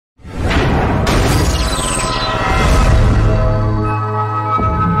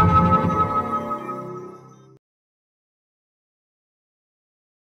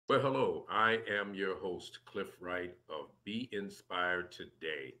Well, hello. I am your host, Cliff Wright of Be Inspired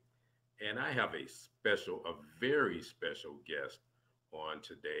Today. And I have a very special guest on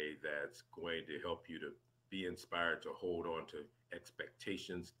today that's going to help you to be inspired to hold on to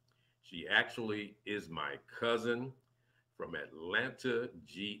expectations. She actually is my cousin from Atlanta,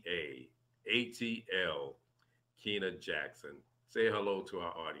 GA, ATL, Kyna Jackson. Say hello to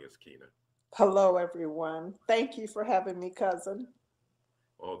our audience, Kyna. Hello, everyone. Thank you for having me, cousin.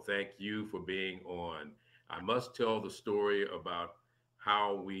 Well, thank you for being on. I must tell the story about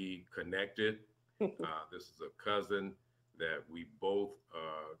how we connected. This is a cousin that we both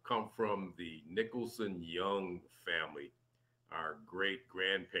come from the Nicholson Young family. Our great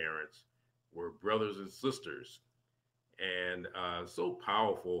grandparents were brothers and sisters, and so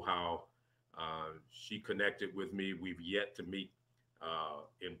powerful how she connected with me. We've yet to meet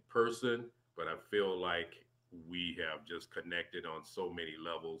in person, but I feel like we have just connected on so many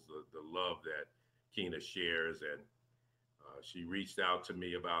levels. The love that Kyna shares, and she reached out to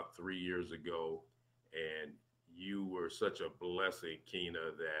me about 3 years ago, and you were such a blessing,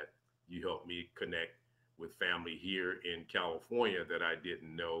 Kyna, that you helped me connect with family here in California that I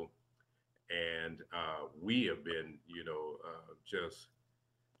didn't know. And we have been, just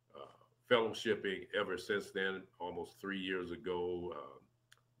uh, fellowshipping ever since then, almost 3 years ago.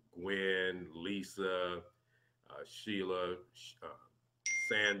 Gwen, Lisa, Sheila,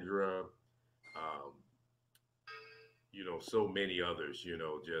 Sandra, um, so many others,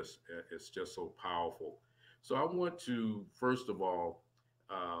 just it's just so powerful. So I want to, first of all,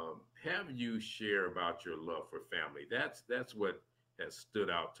 have you share about your love for family. That's what has stood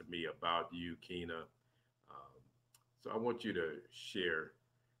out to me about you, Kyna. So I want you to share.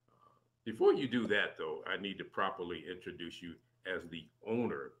 Before you do that, though, I need to properly introduce you as the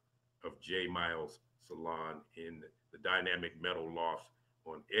owner of J Miles Salon in the Dynamic Metal Loft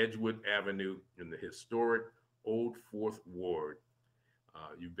on Edgewood Avenue in the historic Old Fourth Ward.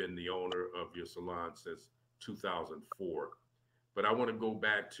 You've been the owner of your salon since 2004. But I want to go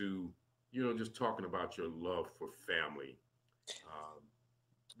back to, just talking about your love for family. Um,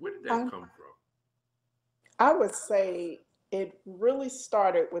 where did that I, come from? I would say it really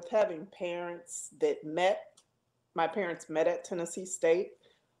started with having parents that met. My parents met at Tennessee State.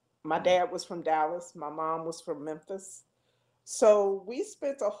 My Mm, dad was from Dallas, my mom was from Memphis. So we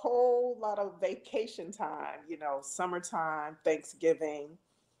spent a whole lot of vacation time, summertime, Thanksgiving,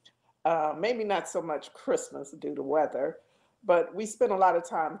 maybe not so much Christmas due to weather, but we spent a lot of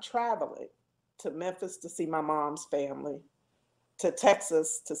time traveling to Memphis to see my mom's family, to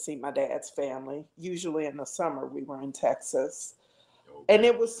Texas to see my dad's family. Usually in the summer, we were in Texas. And okay.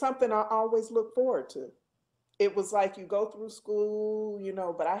 it was something I always looked forward to. It was like you go through school,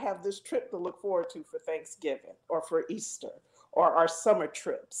 but I have this trip to look forward to for Thanksgiving or for Easter or our summer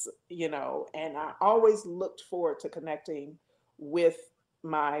trips, and I always looked forward to connecting with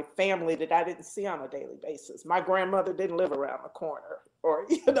my family that I didn't see on a daily basis. My grandmother didn't live around the corner or,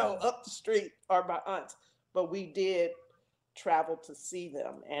 Mm, up the street, or my aunts, but we did travel to see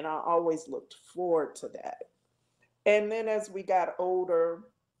them. And I always looked forward to that. And then as we got older,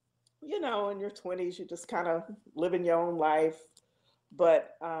 in your 20s, you just kind of living your own life.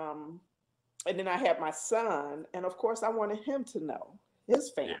 But, and then I had my son, and of course, I wanted him to know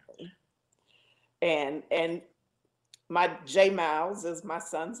his yeah. family. And my J Miles is my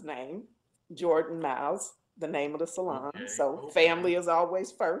son's name, Jordan Miles, the name of the salon. Okay. So Okay. family is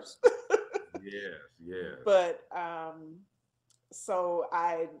always first. Yes. Yes. But so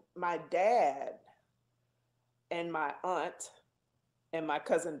my dad and my aunt and my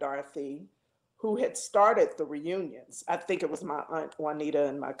cousin Dorothy, who had started the reunions. I think it was my aunt Juanita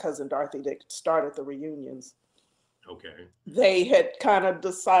and my cousin Dorothy that started the reunions. Okay. They had kind of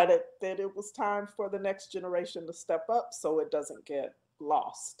decided that it was time for the next generation to step up so it doesn't get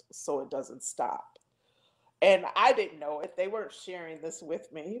lost, so it doesn't stop. And I didn't know it. They weren't sharing this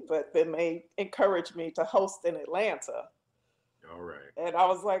with me, but then they encouraged me to host in Atlanta. All right. And I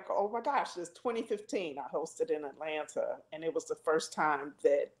was like, oh my gosh, it's 2015. I hosted in Atlanta. And it was the first time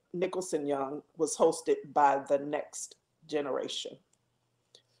that Nicholson Young was hosted by the next generation.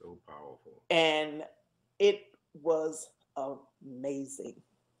 So powerful. And it was amazing.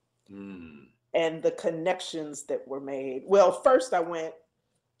 Mm, And the connections that were made. Well, first I went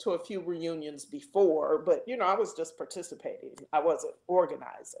to a few reunions before, but I was just participating, I wasn't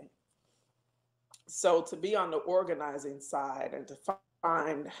organizing. So to be on the organizing side and to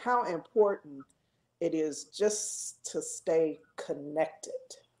find how important it is just to stay connected,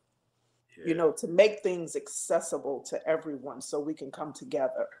 yeah. to make things accessible to everyone so we can come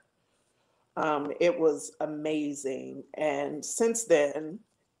together. It was amazing. And since then,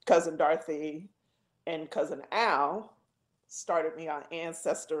 cousin Dorothy and cousin Al started me on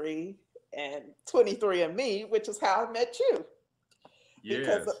Ancestry and 23andMe, which is how I met you.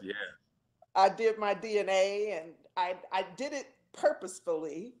 Because Yes, yes. I did my DNA, and I did it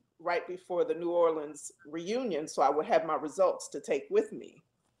purposefully right before the New Orleans reunion so I would have my results to take with me.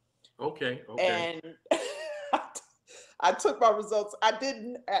 Okay, okay. And I took my results. I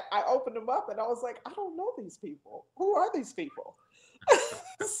didn't, I opened them up and I was like, I don't know these people. Who are these people?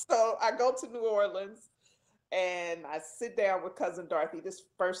 So I go to New Orleans and I sit down with cousin Dorothy. This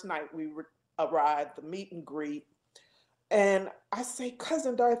first night arrived, the meet and greet. And I say,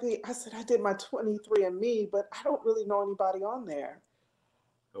 cousin Dorothy, I said, I did my 23andMe, but I don't really know anybody on there.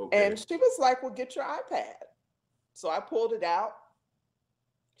 And Okay. she was like, well, get your iPad. So I pulled it out.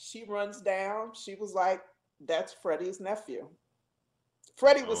 She runs down. She was like, that's Freddie's nephew.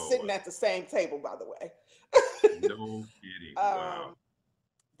 Freddie was Oh, sitting at the same table, by the way. no kidding. Wow. um,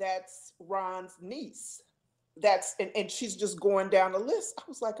 that's Ron's niece. And she's just going down the list. I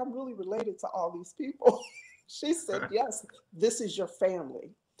was like, I'm really related to all these people. She said, yes, this is your family.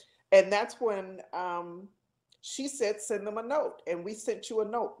 And that's when she said, send them a note. And we sent you a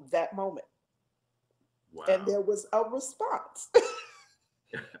note that moment. And Wow. there was a response.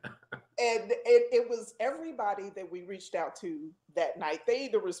 And it was everybody that we reached out to that night. They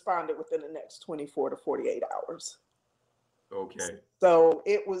either responded within the next 24 to 48 hours. Okay. So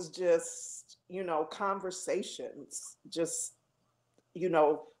it was just, conversations, just,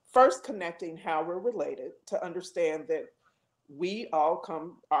 first connecting how we're related to understand that we all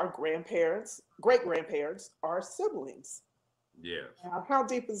our grandparents, great grandparents, are siblings. Yes. Now, how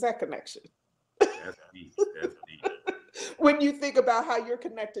deep is that connection? That's deep. That's deep. When you think about how you're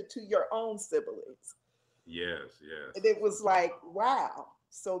connected to your own siblings. Yes, yes. And it was like, wow.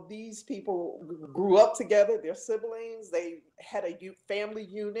 So these people grew up together, they're siblings, they had a family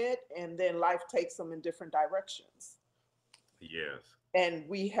unit, and then life takes them in different directions. Yes. And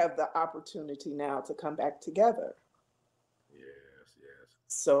we have the opportunity now to come back together. Yes, yes.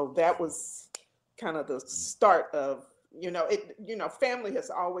 So that Oh, was kind of the start of, family has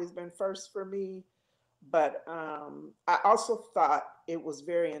always been first for me. But I also thought it was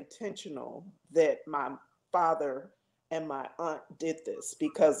very intentional that my father and my aunt did this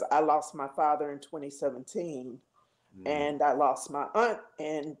because I lost my father in 2017 mm, and I lost my aunt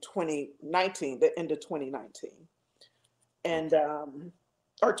in 2019, the end of 2019, and okay.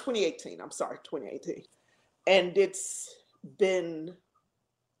 or 2018. I'm sorry, 2018, and it's been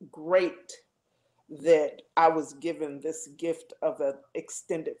great that I was given this gift of an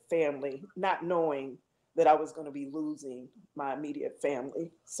extended family, not knowing that I was going to be losing my immediate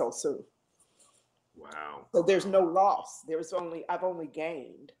family so soon. Wow. So there's Wow. no loss. I've only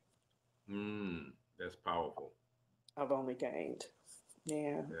gained. That's powerful. I've only gained.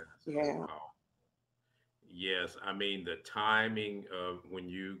 Yeah. That's so Yeah. powerful. Yes, I mean the timing of when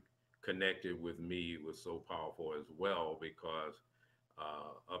you connected with me was so powerful as well because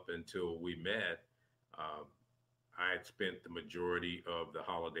up until we met, uh, I had spent the majority of the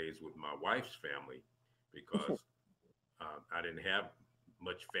holidays with my wife's family because I didn't have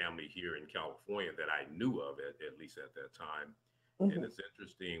much family here in California that I knew of, at least at that time. And Mhm. it's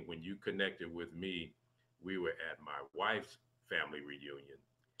interesting when you connected with me, we were at my wife's family reunion.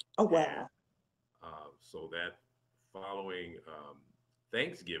 Oh, And wow. so that following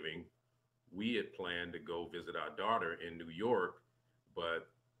Thanksgiving, we had planned to go visit our daughter in New York, but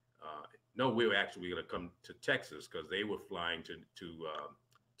no, we were actually going to come to Texas because they were flying to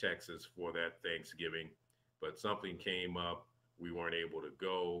Texas for that Thanksgiving. But something came up, we weren't able to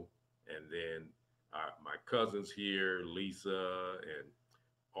go, and then my cousins here, Lisa, and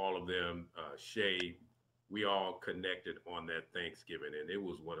all of them, Shay, we all connected on that Thanksgiving, and it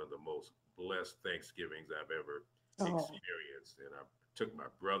was one of the most blessed Thanksgivings I've ever Oh, experienced. And I took my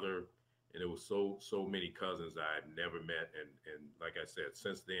brother, and it was so many cousins I had never met, and like I said,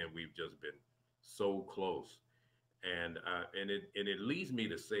 since then we've just been so close. And it leads me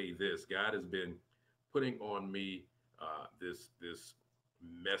to say this: God has been putting on me this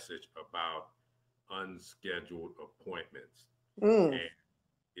message about unscheduled appointments, mm, and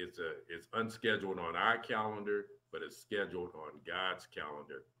it's unscheduled on our calendar, but it's scheduled on God's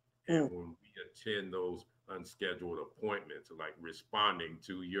calendar. And mm, when we attend those unscheduled appointments, like responding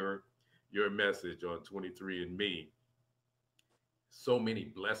to your message on 23andMe, so many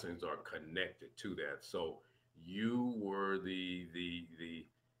blessings are connected to that. So you were the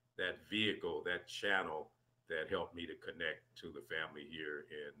that vehicle, that channel that helped me to connect to the family here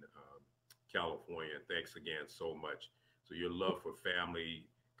in California. Thanks again so much. So your love for family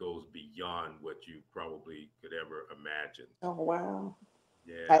goes beyond what you probably could ever imagine. oh, wow.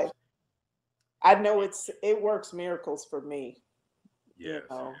 Yes. I I know it works miracles for me, you Yes.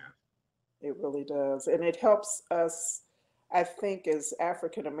 know. It really does. And it helps us, I think, as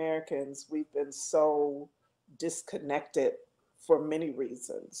African Americans, we've been so disconnected for many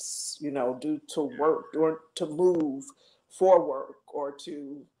reasons, due to work or to move for work or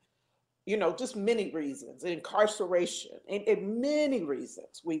to, just many reasons, incarceration, and many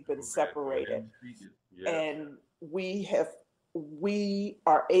reasons we've been Okay. Go ahead separated. and speak it. Yes. And we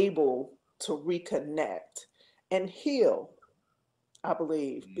are able to reconnect and heal, I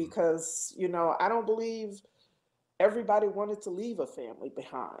believe, Mm, because, I don't believe everybody wanted to leave a family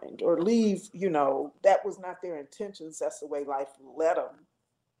behind or leave, that was not their intentions. That's the way life led them,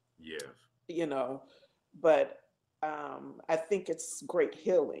 yes. you know. But I think it's great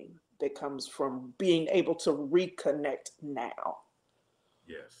healing that comes from being able to reconnect now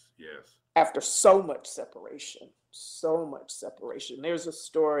Yes. Yes. after so much separation. So much separation. There's a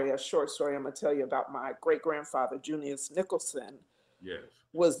story, a short story I'm going to tell you about my great grandfather, Junius Nicholson, Yes.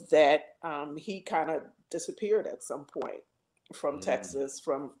 was that he kind of disappeared at some point from Mm, Texas,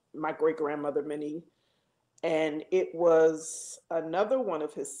 from my great grandmother, Minnie. And it was another one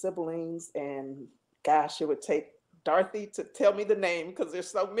of his siblings. And gosh, it would take Dorothy to tell me the name because there's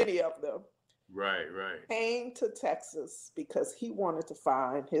so many of them. right. Right. Came to Texas because he wanted to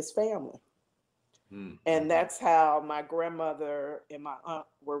find his family. Mm, And mm-hmm. that's how my grandmother and my aunt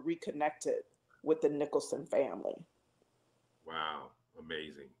were reconnected with the Nicholson family. Wow.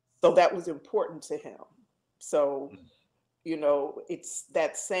 Amazing. So that was important to him. So, Mm, it's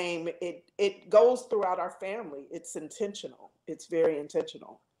that same, it goes throughout our family. It's intentional. It's very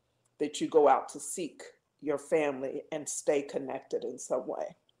intentional that you go out to seek your family and stay connected in some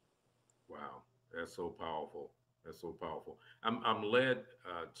way. wow. That's so powerful. That's so powerful. I'm led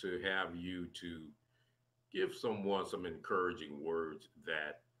to have you to give someone some encouraging words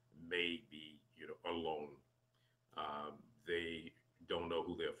that may be, alone. Um, they don't know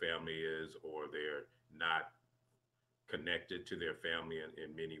who their family is, or they're not connected to their family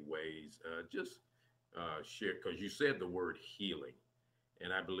in many ways. Just share, because you said the word healing,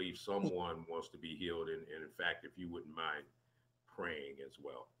 and I believe someone wants to be healed. And in fact, if you wouldn't mind praying as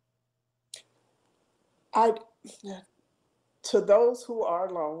well. I To those who are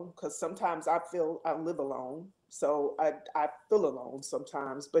alone, because sometimes I feel I live alone, so I feel alone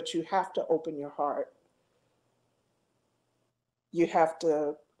sometimes. But you have to open your heart. You have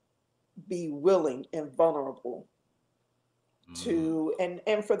to be willing and vulnerable Mm, to,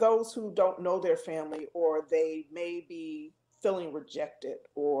 and for those who don't know their family, or they may be feeling rejected,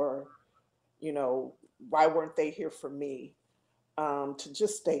 or why weren't they here for me, to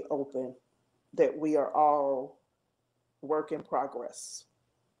just stay open, that we are all work in progress.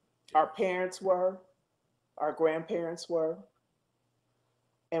 Our yes. parents were, our grandparents were,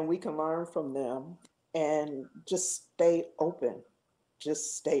 and we can learn from them, and just stay open.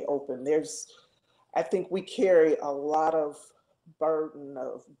 Just stay open. I think we carry a lot of burden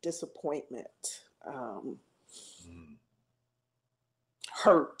of disappointment, um, Mm,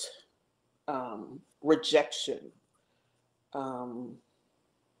 hurt, rejection, um,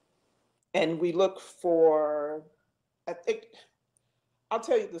 and we look for. I think I'll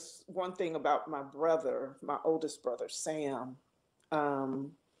tell you this one thing about my brother, my oldest brother, Sam.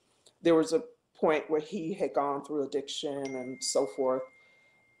 Um, there was a point where he had gone through addiction and so forth.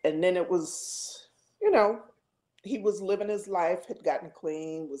 And then it was, you know, he was living his life, had gotten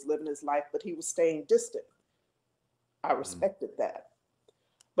clean, was living his life, but he was staying distant. I mm, respected that.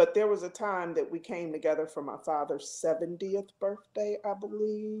 But there was a time that we came together for my father's 70th birthday, I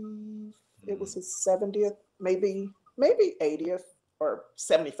believe. It was mm. his 70th, maybe 80th or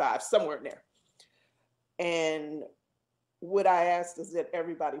 75, somewhere in there. And what I asked is that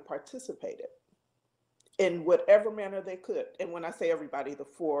everybody participated in whatever manner they could. And when I say everybody,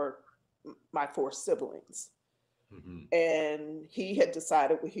 my four siblings. Mm-hmm. And he had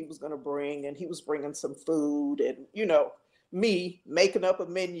decided what he was going to bring, and he was bringing some food, and me making up a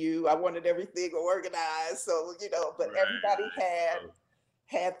menu. I wanted everything organized, so but Right, everybody right.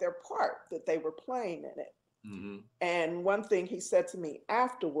 had their part that they were playing in it. Mm-hmm. And one thing he said to me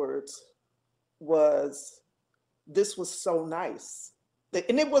afterwards was, "This was so nice."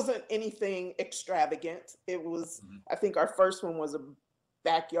 And it wasn't anything extravagant. It was, Mm-hmm. I think our first one was a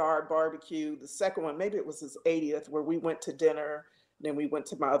backyard barbecue. The second one, maybe it was his 80th, where we went to dinner. Then we went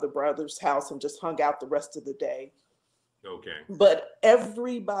to my other brother's house and just hung out the rest of the day. Okay. But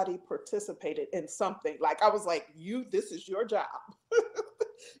everybody participated in something. Like, I was like, this is your job.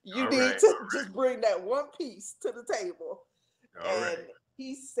 You All need right. to just bring that one piece to the table. All And right.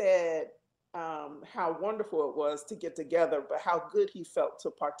 he said, how wonderful it was to get together, but how good he felt to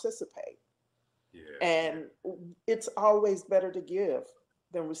participate. Yeah. And it's always better to give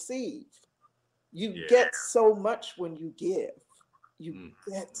than receive. You Yeah. get so much when you give. You Mm.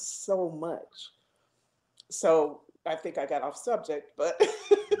 get so much. So I think I got off subject, but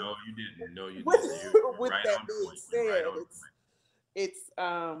No, you didn't. No, you with, didn't. You're with right that on being point. You're right said, on it's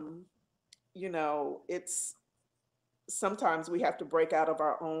you know, it's sometimes we have to break out of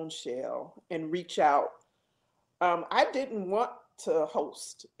our own shell and reach out. I didn't want to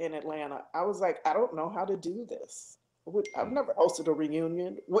host in Atlanta. I was like, I don't know how to do this. I've point. never hosted a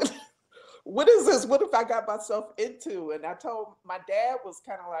reunion. What is this? What if I got myself into? And I told my dad was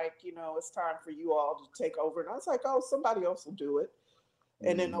kind of like, you know, it's time for you all to take over. And I was like, oh, somebody else will do it.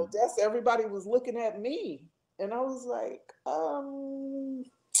 And in Mm. Odessa, everybody was looking at me. And I was like,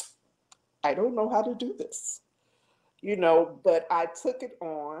 I don't know how to do this, you know, but I took it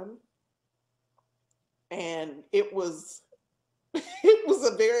on and it was it was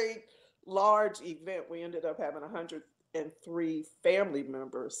a very large event. We ended up having 103 family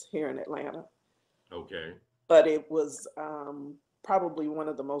members here in Atlanta, Okay. but it was probably one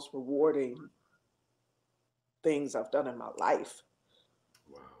of the most rewarding things I've done in my life.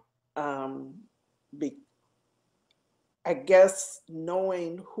 Wow. Um, be, I guess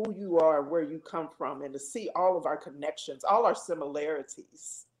knowing who you are, where you come from, and to see all of our connections, all our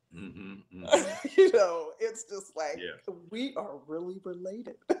similarities. Mm-hmm. Mm-hmm. You know, it's just like Yes. we are really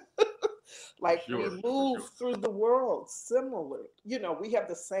related. For Like we sure. For move sure. through the world similar. You know, we have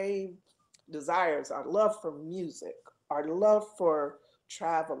the same desires, our love for music, our love for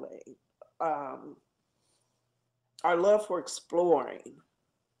traveling, um, our love for exploring.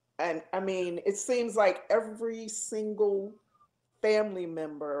 And I mean, it seems like every single family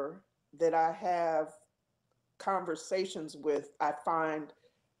member that I have conversations with, I find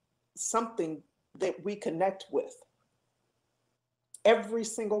something that we connect with. Every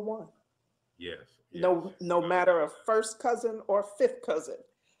single one. Yes. Yes. No matter a first cousin or fifth cousin.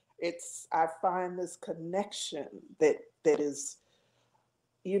 It's I find this connection that is,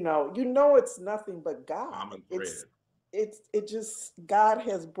 you know it's nothing but God. Common thread. It just God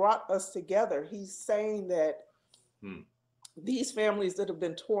has brought us together. He's saying that Hmm. these families that have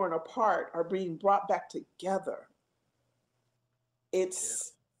been torn apart are being brought back together. Yeah.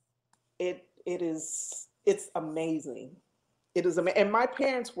 It's it's amazing. It is amazing. And my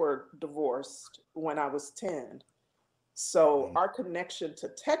parents were divorced when I was 10. So Mm. our connection to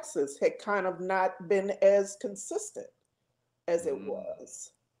Texas had kind of not been as consistent as it Mm.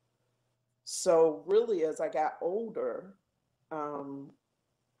 was. So really, as I got older, um,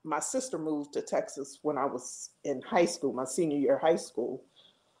 my sister moved to Texas when I was in high school, my senior year of high school,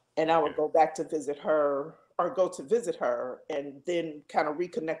 and I would Okay. go back to visit her or go to visit her, and then kind of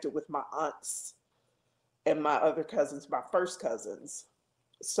reconnected with my aunts and my other cousins, my first cousins.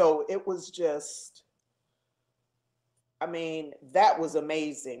 So it was just, I mean, that was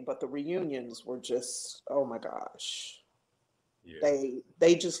amazing, but the reunions were just, oh my gosh. Yes.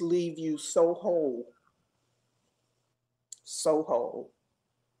 They just leave you so whole, so whole.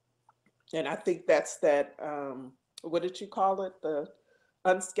 And I think that's that what did you call it? The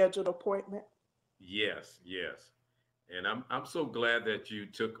unscheduled appointment? Yes. Yes. And I'm so glad that you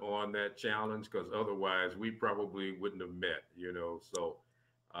took on that challenge because otherwise we probably wouldn't have met, you know. So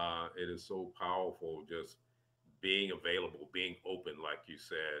it is so powerful just being available, being open, like you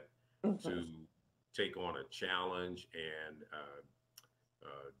said, Mhm. to take on a challenge. And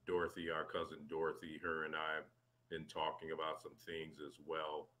Dorothy, our cousin Dorothy, her and I have been talking about some things as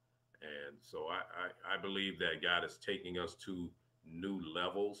well. And so I believe that God is taking us to new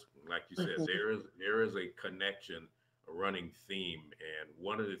levels. Like you said, Mhm. there is a connection, a running theme. And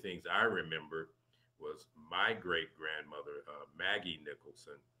one of the things I remember was my great grandmother, Maggie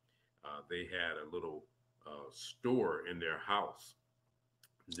Nicholson. They had a little store in their house.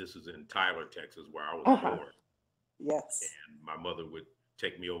 This is in Tyler, Texas, where I was Uh-huh. born. Yes. And my mother would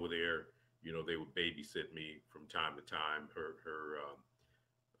take me over there. You know, they would babysit me from time to time. Her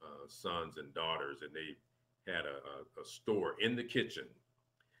sons and daughters, and they had a store in the kitchen.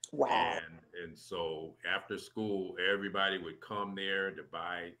 Wow. And so after school, everybody would come there to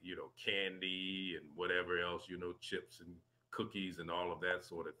buy, candy and whatever else, chips and cookies and all of that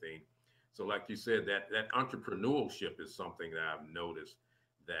sort of thing. So, like you said, that entrepreneurship is something that I've noticed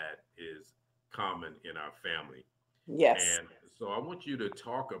that is common in our family. Yes. And so I want you to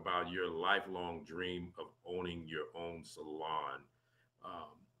talk about your lifelong dream of owning your own salon.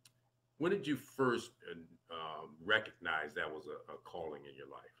 Um, when did you first recognize that was a calling in your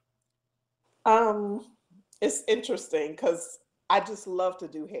life? Um, it's interesting because I just love to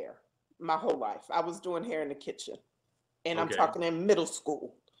do hair. my whole life. I was doing hair in the kitchen, and I'm Okay. talking in middle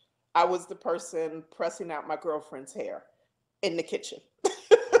school. I was the person pressing out my girlfriend's hair in the kitchen.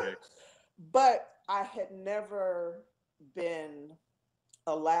 Okay. But I had never been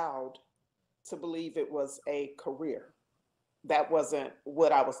allowed to believe it was a career. That wasn't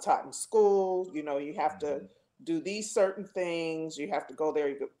what I was taught in school. You know, you have to Mhm. do these certain things, you have to go there,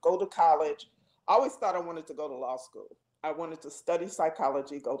 you go to college. I always thought I wanted to go to law school. I wanted to study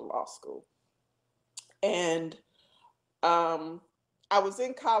psychology, go to law school. And um, I was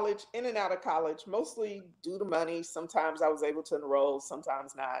in college, in and out of college, mostly due to money. Sometimes I was able to enroll,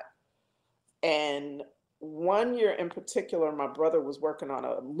 sometimes not. And one year in particular, my brother was working on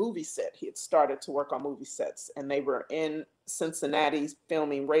a movie set. He had started to work on movie sets, and they were in Cincinnati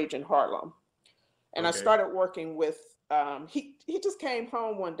filming Rage in Harlem. And I Okay. started working with, he just came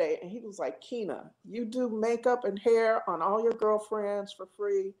home one day and he was like, Kyna, you do makeup and hair on all your girlfriends for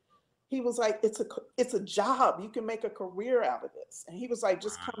free. He was like, it's a job. You can make a career out of this. And he was like,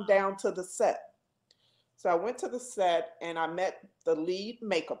 just come Wow. down to the set. So I went to the set and I met the lead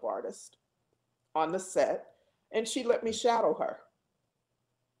makeup artist on the set, and she let me shadow her.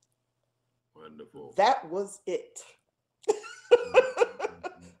 Wonderful. That was it. Mm, mm, mm,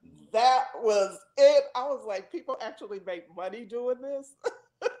 mm, mm. That was it. I was like, people actually make money doing this.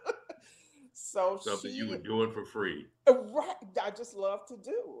 So Something you were she, doing for free. right, I just love to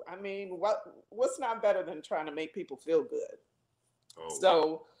do. I mean, what's not better than trying to make people feel good? Oh,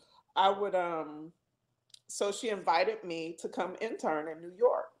 So I oh, would so she invited me to come intern in New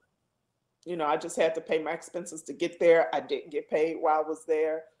York. You know, I just had to pay my expenses to get there. I didn't get paid while I was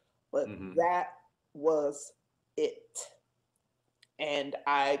there, but hmm, that was it. And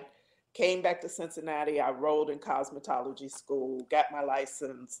I came back to Cincinnati. I rolled in cosmetology school, got my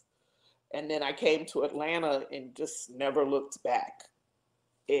license, and then I came to Atlanta and just never looked back.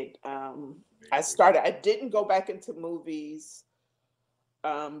 It I amazing. started. I didn't go back into movies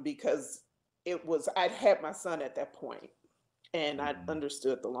because it was I'd had my son at that point, and I Hmm.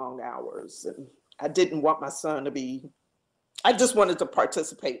 understood the long hours, and I didn't want my son to be. I just wanted to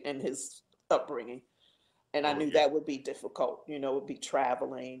participate in his upbringing, and I Oh, knew yeah. that would be difficult. You know, it would be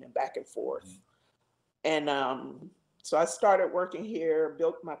traveling and back and forth. Hmm. And so I started working here,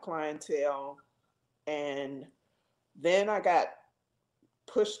 built my clientele, and then I got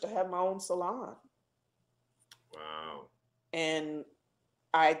pushed to have my own salon. Wow. And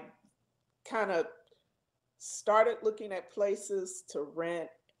I kind of started looking at places to rent.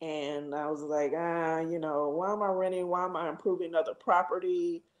 And I was like, you know, why am I renting? Why am I improving other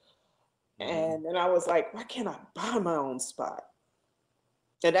property? Hmm. And then I was like, why can't I buy my own spot?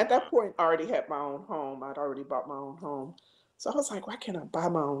 And at that Wow. point, I already had my own home. I'd already bought my own home. So I was like, why can't I buy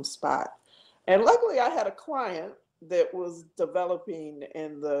my own spot? And luckily, I had a client that was developing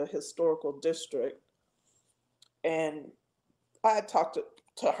in the historical district. And I had talked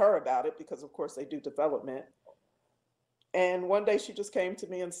to her about it because, of course, they do development. And one day she just came to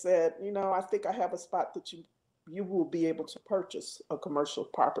me and said, you know, I think I have a spot that you will be able to purchase a commercial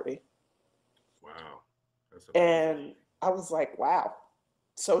property. Wow. That's amazing. And I was like, wow.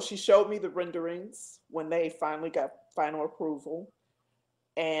 So she showed me the renderings when they finally got final approval,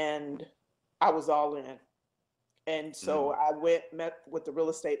 and I was all in. And so Mm. I went, met with the real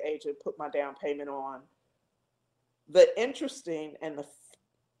estate agent, put my down payment on. The interesting and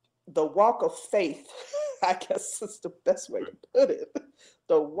the walk of faith, I guess is the best way to Right. put it.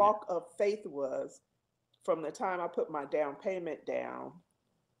 The Yeah. walk of faith was from the time I put my down payment down,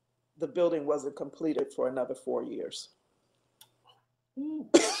 the building wasn't completed for another 4 years. Woo.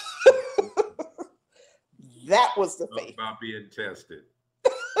 That was the Talk faith. about being tested.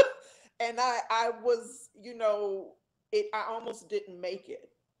 And I was, you know, I almost didn't make it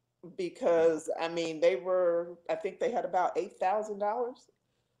because I mean I think they had about $8,000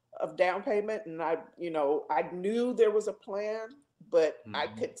 of down payment, and I knew there was a plan, but Hmm.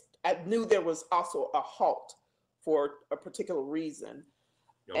 I knew there was also a halt for a particular reason.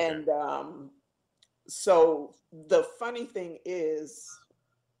 Okay. And so the funny thing is,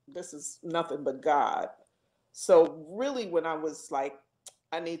 this is nothing but God. So really, when I was like,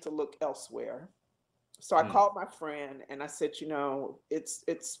 I need to look elsewhere. So I Mm. called my friend and I said,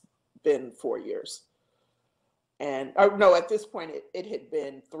 it's been 4 years. And no, at this point it had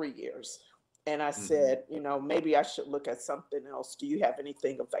been 3 years. And I Hmm. said, maybe I should look at something else. Do you have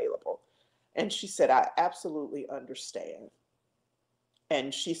anything available? And she said, I absolutely understand.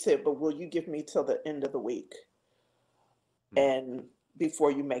 And she said, but will you give me till the end of the week Mm. and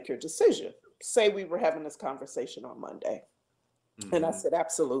before you make your decision? Say we were having this conversation on Monday. And I Hmm. said,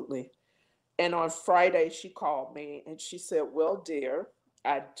 absolutely. And on Friday, she called me and she said, well, dear,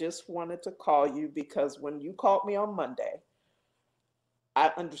 I just wanted to call you because when you called me on Monday,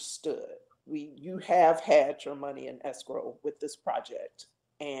 I understood. You have had your money in escrow with this project,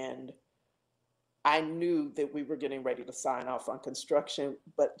 and I knew that we were getting ready to sign off on construction,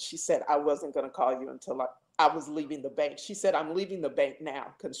 but she said I wasn't going to call you until I was leaving the bank. She said, I'm leaving the bank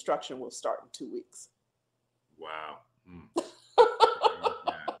now. Construction will start in 2 weeks. Wow. Praise I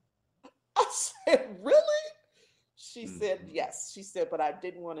God. said, really? She said, Mm-hmm. yes. She said, but I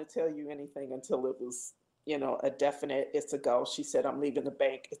didn't want to tell you anything until it was, a definite, it's a go. She said, I'm leaving the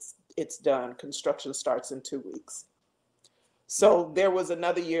bank. It's done. Construction starts in 2 weeks. So Mm-hmm. there was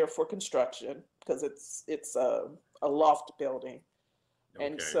another year for construction because it's a loft building.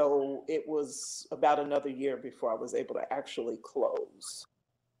 And Okay. so it was about another year before I was able to actually close.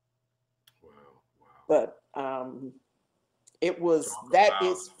 Wow. Wow. But Talk that about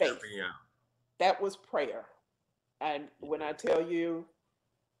is faith. stepping out. That was prayer. And when I Yeah. tell you,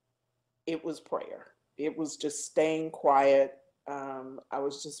 it was prayer. It was just staying quiet. I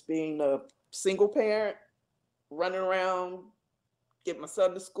was just being a single parent, running around, getting my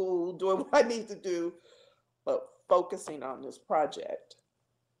son to school, doing what I need to do, but focusing on this project.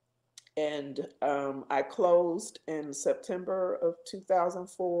 And I closed in September of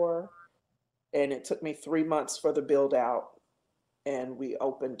 2004, and it took me 3 months for the build out, and we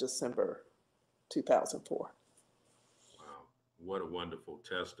opened December 2004. Wow. What a wonderful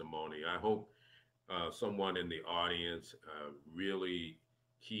testimony. I hope someone in the audience really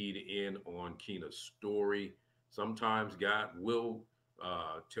keyed in on Kyna's story. Sometimes God will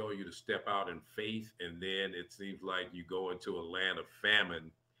tell you to step out in faith, and then it seems like you go into a land of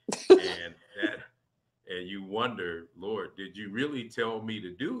famine, and you wonder, Lord, did you really tell me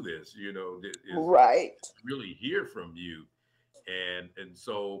to do this? Is Right. really hear from you, and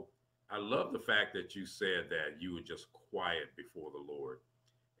so I love the fact that you said that you were just quiet before the Lord,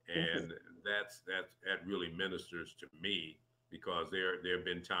 Mhm. and that really ministers to me because there have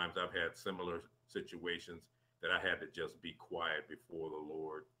been times I've had similar situations that I had to just be quiet before the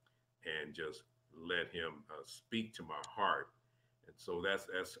Lord and just let Him speak to my heart, and so that's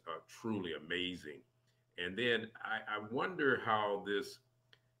truly amazing. And then I wonder how this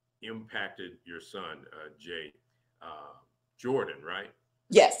impacted your son, Jay, uh, Jordan, right?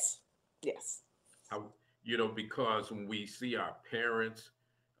 Yes. Yes. How, because when we see our parents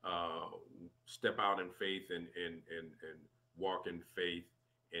uh, step out in faith and walk in faith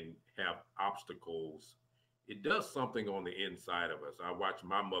and have obstacles, it does something on the inside of us. I watched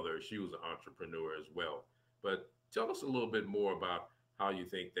my mother, she was an entrepreneur as well. But tell us a little bit more about how you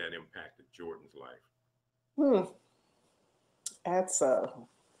think that impacted Jordan's life. Hmm. That's a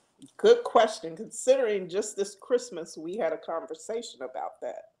good question, considering just this Christmas we had a conversation about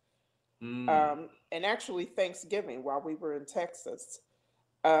that. Mm, And actually, Thanksgiving while we were in Texas.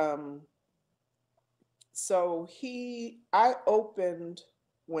 Um, I opened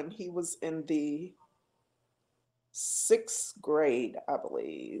when he was in the sixth grade, I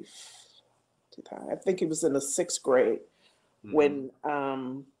believe. I think he was in the sixth grade mm-hmm, when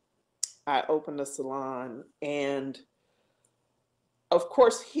I opened the salon. And of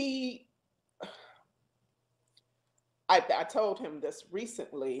course, I told him this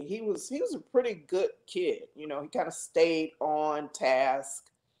recently. He was a pretty good kid. He kind of stayed on task.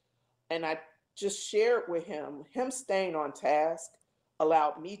 And I just shared with him staying on task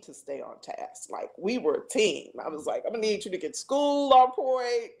allowed me to stay on task. Like we were a team. I was like, I'm gonna need you to get school on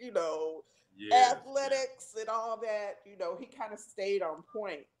point, yes, yes. athletics and all that. He kind of stayed on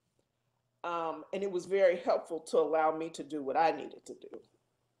point. And it was very helpful to allow me to do what I needed to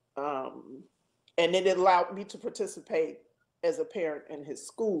do. Um, and it allowed me to participate as a parent in his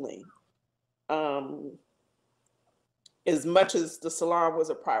schooling. Um, as much as the salon was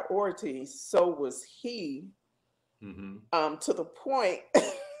a priority, so was he. Mm-hmm. To the point,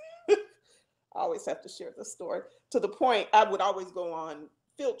 I always have to share this story. To the point, I would always go on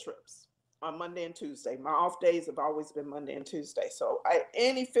field trips on Monday and Tuesday. My off days have always been Monday and Tuesday. So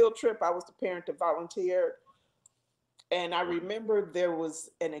any field trip, I was the parent that volunteered. And I Wow. remember there was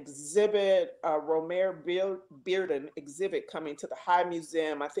an exhibit, a Romare Bearden exhibit coming to the High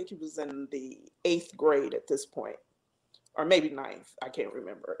Museum. I think he was in the eighth grade at this point, or maybe ninth, I can't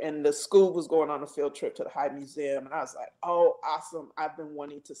remember. And the school was going on a field trip to the High Museum. And I was like, oh, awesome. I've been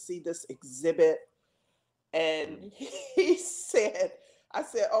wanting to see this exhibit. Mm. And he said, I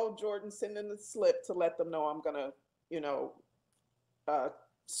said, oh, Jordan, send in the slip to let them know I'm going to, you know, uh,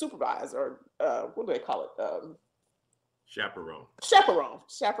 supervise or what do they call it? Chaperone.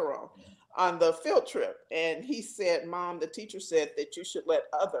 Chaperone on the field trip. And he said, Mom, the teacher said that you should let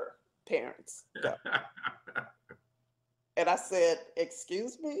other parents go. And I said,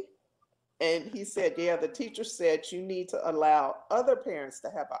 excuse me? And he said, yeah, the teacher said you need to allow other parents to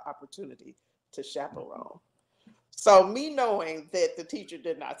have an opportunity to chaperone. So me knowing that the teacher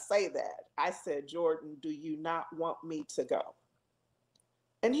did not say that, I said, Jordan, do you not want me to go?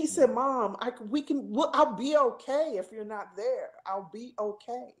 And he said, Mom, I'll be okay if you're not there. I'll be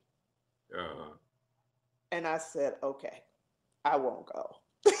okay. Uh-huh. And I said, okay, I won't go.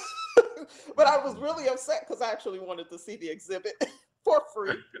 But I was really upset because I actually wanted to see the exhibit for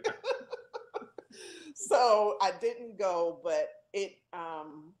free. So I didn't go, but it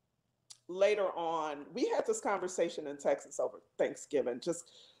later on, we had this conversation in Texas over Thanksgiving,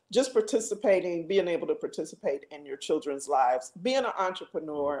 just participating, being able to participate in your children's lives. Being an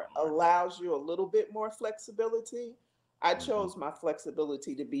entrepreneur allows you a little bit more flexibility. I chose my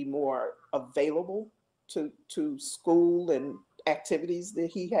flexibility to be more available to school and activities that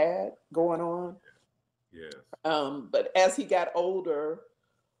he had going on. Yes. But as he got older,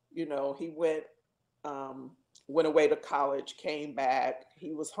 he went away to college, came back,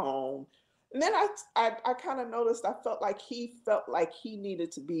 he was home. And then I kind of noticed, I felt like he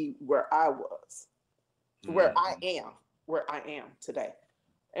needed to be where I was, where I am today.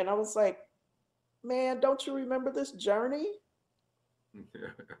 And I was like, man, don't you remember this journey?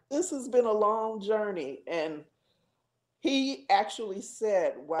 This has been a long journey. And he actually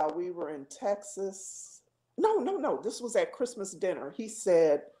said while we were in Texas, no, this was at Christmas dinner. He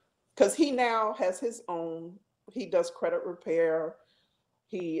said, because he now has his own, he does credit repair.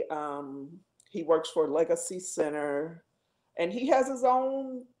 He works for Legacy Center, and he has his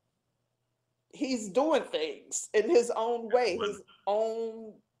own, he's doing things in his own way, his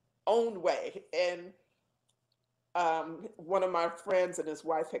own way. And one of my friends and his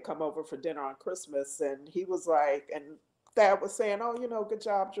wife had come over for dinner on Christmas, and he was like, and Dad was saying, oh, good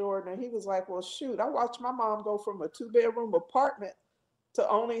job, Jordan. And he was like, well, shoot, I watched my mom go from a 2-bedroom apartment to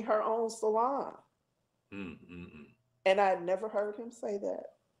owning her own salon. And I had never heard him say that.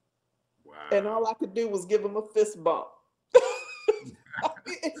 Wow. And all I could do was give him a fist bump.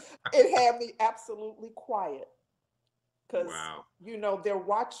 It had me absolutely quiet because, they're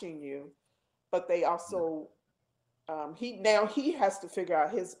watching you, but they also, he has to figure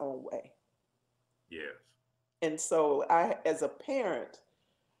out his own way. Yes. And so I, as a parent,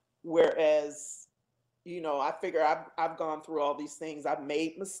 whereas, I figure I've gone through all these things. I've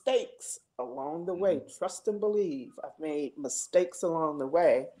made mistakes along the way. Trust and believe. I've made mistakes along the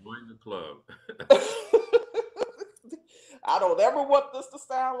way. Join the club. I don't ever want this to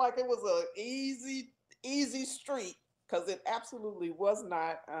sound like it was an easy street, because it absolutely was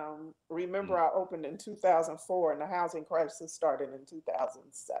not. Remember, I opened in 2004 and the housing crisis started in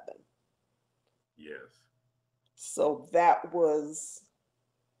 2007. Yes. So that was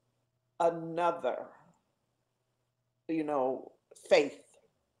another, faith.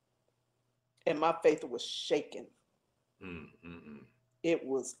 And my faith was shaken. It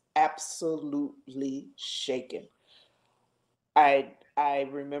was absolutely shaken. I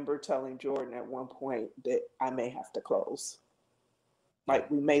remember telling Jordan at one point that I may have to close. Like,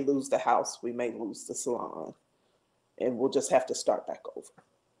 we may lose the house, we may lose the salon, and we'll just have to start back over.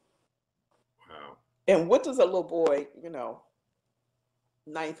 Wow. And what does a little boy,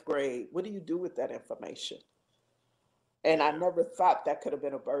 9th grade, what do you do with that information? And I never thought that could have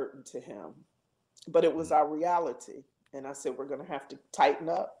been a burden to him, but it was our reality. And I said, we're going to have to tighten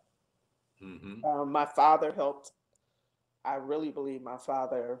up. My father helped. I really believe my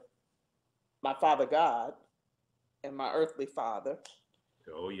father God, and my earthly father.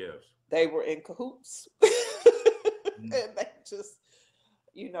 Oh, yes. They were in cahoots. And they just,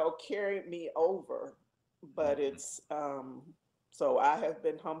 carried me over. But it's, so I have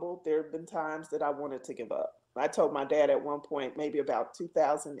been humbled. There have been times that I wanted to give up. I told my dad at one point, maybe about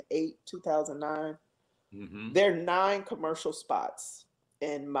 2008, 2009, there are 9 commercial spots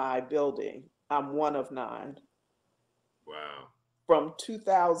in my building. I'm one of 9. Wow. From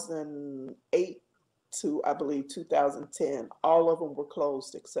 2008 to, I believe, 2010, all of them were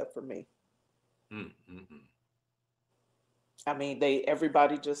closed except for me. I mean,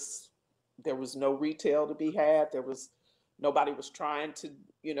 everybody just, there was no retail to be had. Nobody was trying to,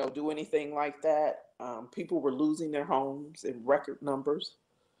 do anything like that. People were losing their homes in record numbers.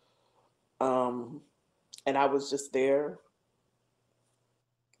 And I was just there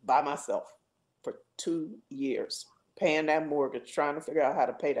by myself for 2 years, paying that mortgage, trying to figure out how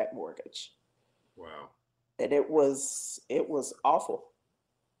to pay that mortgage. Wow. And it was awful.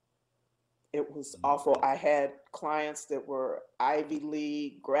 It was awful. I had clients that were Ivy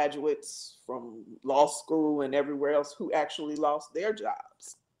League graduates from law school and everywhere else who actually lost their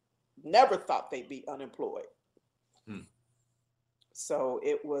jobs. Never thought they'd be unemployed. So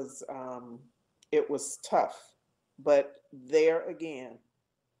it was tough. But there again,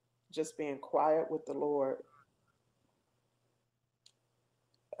 just being quiet with the Lord,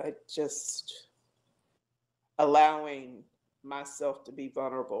 just allowing myself to be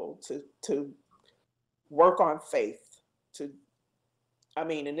vulnerable, to work on faith, to I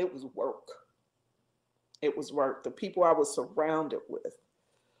mean, and it was work. It was work. The people I was surrounded with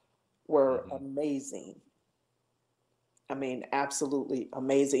were Hmm. amazing. I mean, absolutely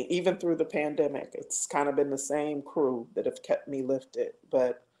amazing. Even through the pandemic, it's kind of been the same crew that have kept me lifted.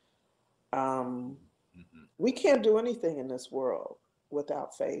 But um, Hmm. we can't do anything in this world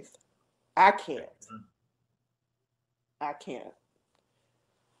without faith. I can't. I can't.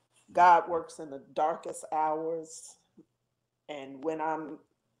 God works in the darkest hours. And when I'm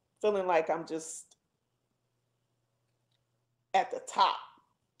feeling like I'm just at the top,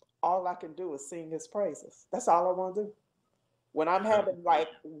 all I can do is sing his praises. That's all I want to do. When I'm having like,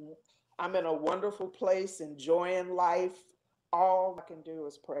 I'm in a wonderful place, enjoying life, all I can do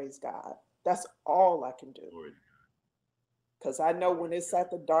is praise God. That's all I can do. Glory, Because I know glory when to it's God.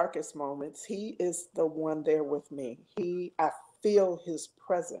 at the darkest moments, He is the one there with me. I feel His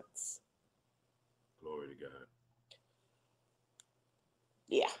presence. Glory to God.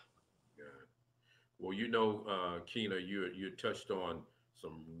 Yeah. God. Well, Kyna, you touched on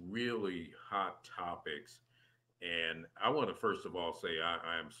some really hot topics, and I want to first of all say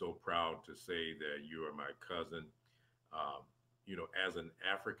I am so proud to say that you are my cousin. Um, as an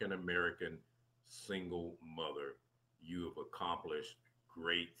African American single mother, you have accomplished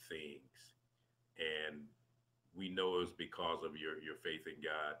great things, and we know it's because of your faith in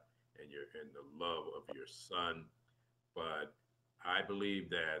God and the love of your son. But I believe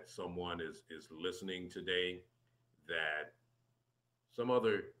that someone is listening today, that some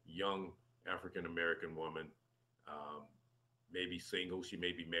other young African American woman, um, may be single, she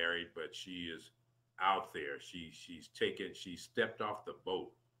may be married, but she is out there. She stepped off the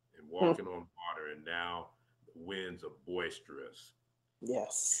boat and Hmm. walking on water, and now the winds are boisterous.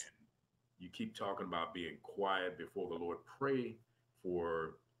 Yes. You keep talking about being quiet before the Lord. Pray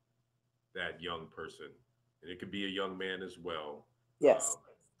for that young person, and it could be a young man as well. Yes. Um,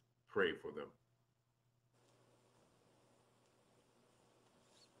 Pray for them.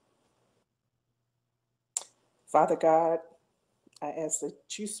 Father God, I ask that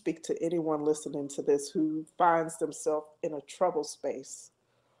you speak to anyone listening to this who finds themselves in a trouble space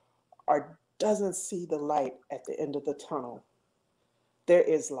or doesn't see the light at the end of the tunnel. There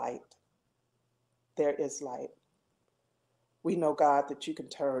is light. There is light. We know, God, that you can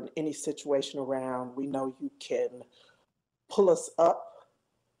turn any situation around. We know you can pull us up.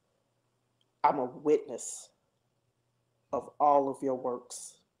 I'm a witness of all of your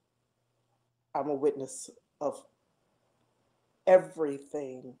works. I'm a witness of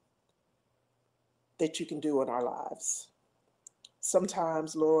everything that you can do in our lives.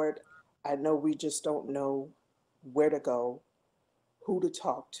 Sometimes, Lord, I know we just don't know where to go, who to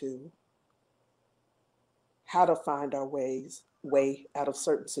talk to, how to find our way out of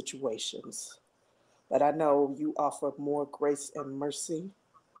certain situations. But I know you offer more grace and mercy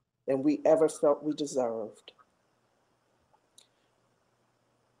than we ever felt we deserved.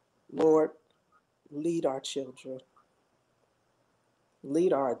 Lord, lead our children,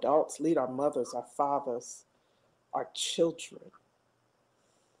 lead our adults, lead our mothers, our fathers, our children,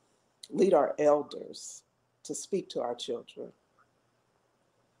 lead our elders to speak to our children.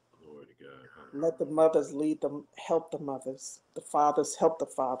 Glory to God. Let the Hallelujah. mothers lead them, help the mothers. The fathers help the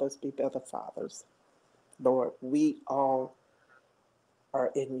fathers be better fathers. Lord, we all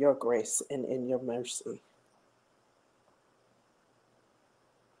are in your grace and in your mercy.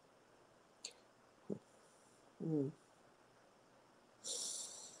 Mm,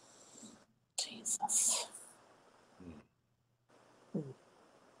 Jesus. Mm. Mm.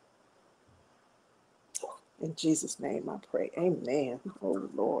 In Jesus' name I pray. Amen. Oh,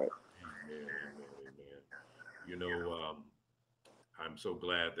 Lord. Amen. Amen. Amen. You know, I'm so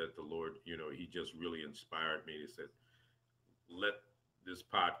glad that the Lord, He just really inspired me. He said, let this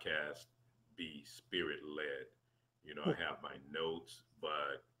podcast be spirit led. I have my notes,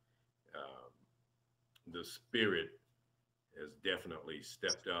 but um, the spirit has definitely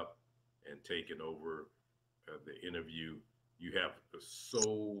stepped up and taken over the interview. You have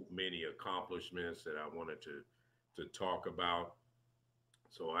so many accomplishments that I wanted to talk about.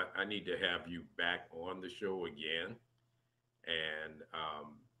 So I need to have you back on the show again and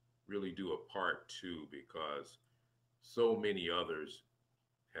really do a part two, because so many others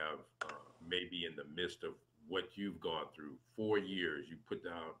have maybe in the midst of what you've gone through. 4 years, you put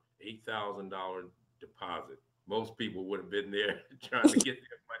down $8,000 deposit. Most people would have been there trying to get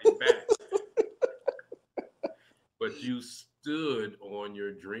their money back, but you stood on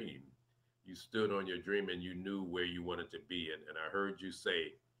your dream. You stood on your dream and you knew where you wanted to be. And I heard you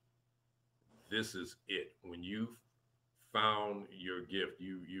say, this is it. When you found your gift,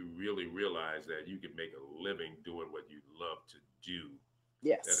 you really realized that you could make a living doing what you love to do. That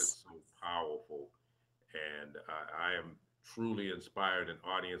Yes. is so powerful. And I am truly inspired. And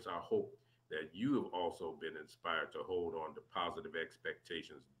audience, I hope that you have also been inspired to hold on to positive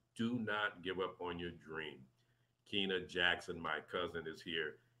expectations. Do not give up on your dream. Kyna Jackson, my cousin, is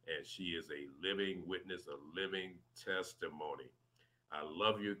here, and she is a living witness, a living testimony. I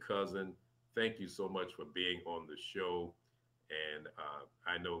love you, cousin. Thank you so much for being on the show. And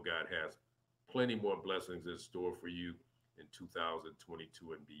I know God has plenty more blessings in store for you in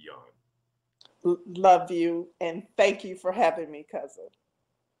 2022 and beyond. Love you. And thank you for having me, cousin.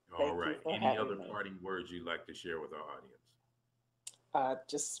 All Thank you right. for Any other having me. parting words you'd like to share with our audience?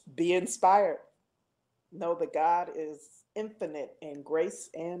 Just be inspired. Know that God is infinite in grace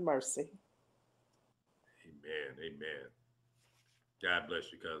and mercy. Amen. Amen. God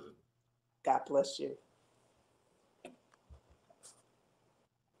bless you, cousin. God bless you.